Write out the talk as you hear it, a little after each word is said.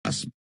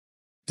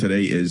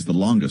Today is the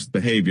longest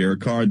behavior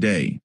card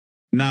day.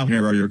 Now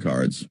here are your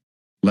cards.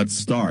 Let's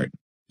start.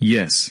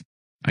 Yes.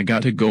 I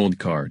got a gold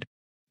card.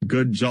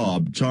 Good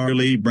job,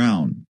 Charlie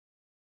Brown.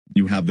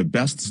 You have the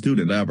best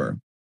student ever.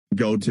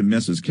 Go to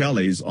Mrs.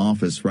 Kelly's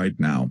office right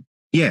now.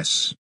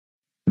 Yes.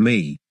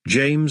 Me,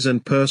 James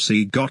and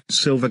Percy got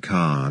silver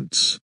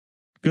cards.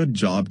 Good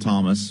job,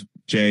 Thomas,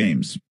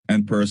 James,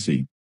 and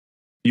Percy.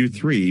 You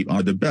three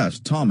are the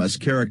best Thomas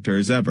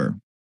characters ever.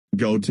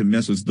 Go to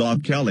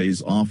Mrs.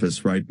 Kelly's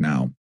office right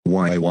now.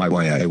 Why? Me,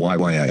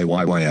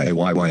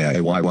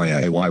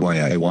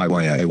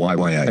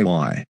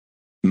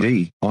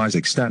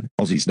 Isaac's dad,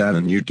 Ozzy's dad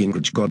and Newt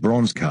Gingrich got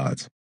bronze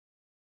cards.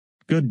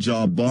 Good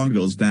job,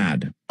 Bongo's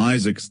dad,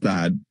 Isaac's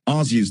dad,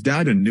 Ozzy's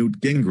dad and Newt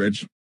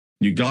Gingrich.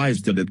 You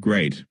guys did it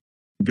great.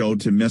 Go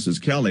to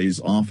Mrs. Kelly's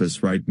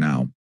office right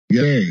now.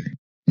 Yay!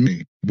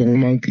 Me, Bo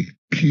Monkey,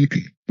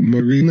 Kiki,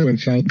 Marina and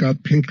Sal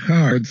got pink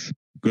cards.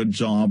 Good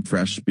job,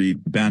 Fresh Beat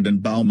Band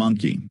and Bow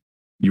Monkey.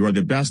 You are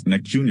the best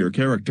Nick Jr.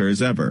 characters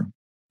ever.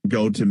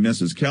 Go to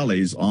Mrs.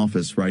 Kelly's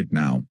office right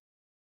now.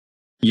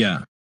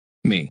 Yeah.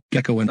 Me,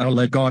 Gecko and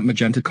Owlette got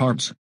magenta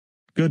cards.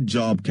 Good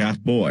job,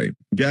 Catboy,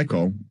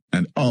 Gecko,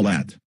 and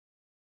Owlette.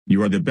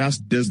 You are the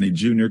best Disney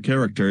Junior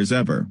characters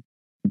ever.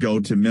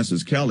 Go to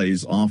Mrs.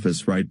 Kelly's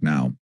office right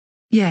now.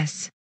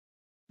 Yes.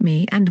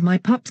 Me and my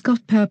pops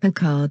got purple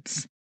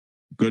cards.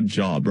 Good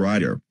job,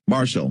 Ryder,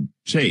 Marshall,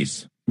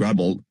 Chase,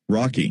 Rebel,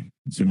 Rocky,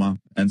 Zuma,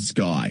 and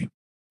Sky.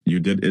 You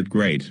did it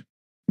great.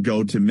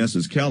 Go to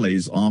Mrs.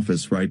 Kelly's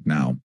office right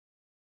now.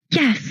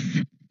 Yes.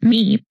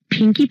 Me,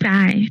 Pinkie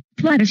Pie,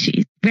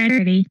 Fluttershy,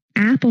 Rarity,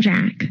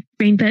 Applejack,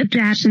 Rainbow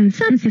Dash and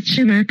Sunset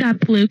Shimmer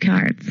got blue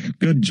cards.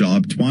 Good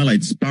job,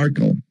 Twilight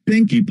Sparkle,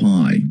 Pinkie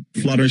Pie,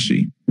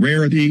 Fluttershy,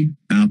 Rarity,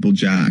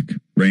 Applejack,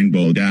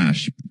 Rainbow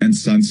Dash, and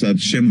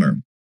Sunset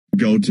Shimmer.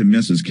 Go to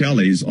Mrs.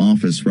 Kelly's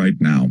office right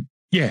now.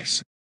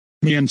 Yes.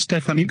 Me and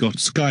Stephanie got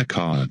sky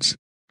cards.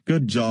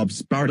 Good job,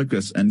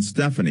 Spartacus and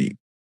Stephanie.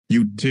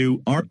 You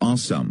two are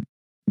awesome.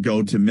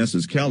 Go to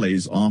Mrs.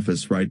 Kelly's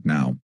office right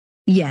now.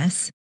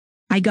 Yes.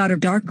 I got a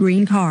dark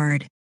green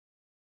card.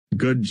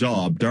 Good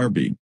job,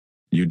 Darby.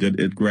 You did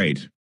it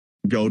great.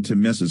 Go to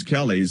Mrs.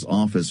 Kelly's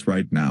office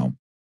right now.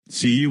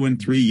 See you in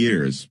 3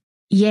 years.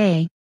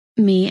 Yay.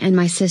 Me and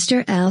my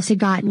sister Elsa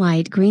got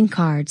light green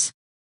cards.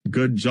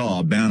 Good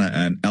job, Anna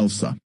and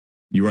Elsa.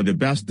 You are the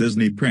best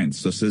Disney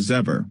princesses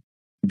ever.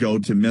 Go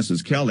to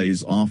Mrs.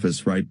 Kelly's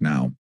office right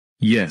now.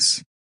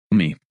 Yes.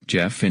 Me,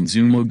 Jeff and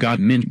Zumo got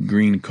mint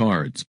green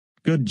cards.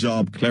 Good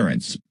job,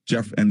 Clarence,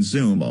 Jeff and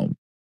Zumo.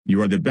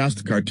 You are the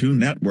best Cartoon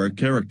Network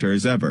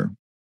characters ever.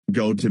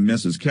 Go to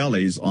Mrs.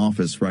 Kelly's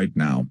office right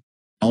now.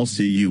 I'll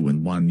see you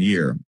in 1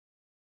 year.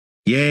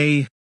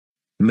 Yay!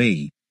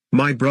 Me,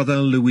 my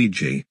brother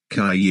Luigi,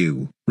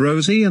 Caillou,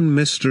 Rosie and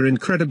Mr.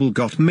 Incredible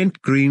got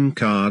mint green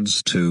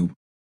cards too.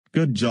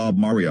 Good job,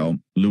 Mario,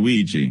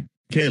 Luigi,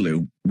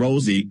 Caillou,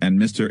 Rosie and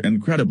Mr.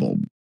 Incredible.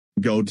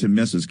 Go to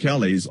Mrs.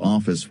 Kelly's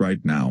office right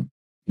now.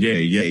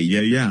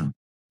 Yeah.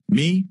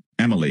 Me,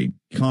 Emily,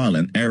 Kyle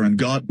and Aaron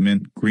got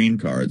mint green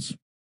cards.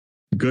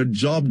 Good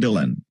job,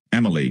 Dylan,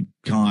 Emily,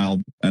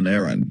 Kyle, and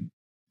Aaron.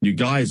 You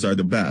guys are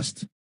the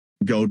best.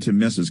 Go to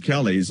Mrs.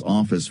 Kelly's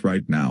office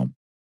right now.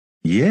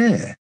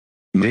 Yeah.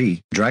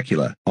 Me,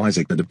 Dracula,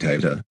 Isaac the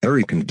Dictator,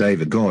 Eric and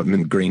David got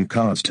mint green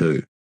cards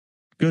too.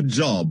 Good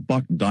job,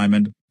 Buck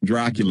Diamond,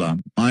 Dracula,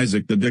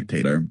 Isaac the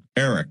Dictator,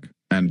 Eric,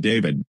 and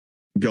David.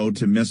 Go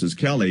to Mrs.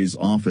 Kelly's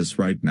office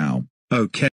right now. Okay.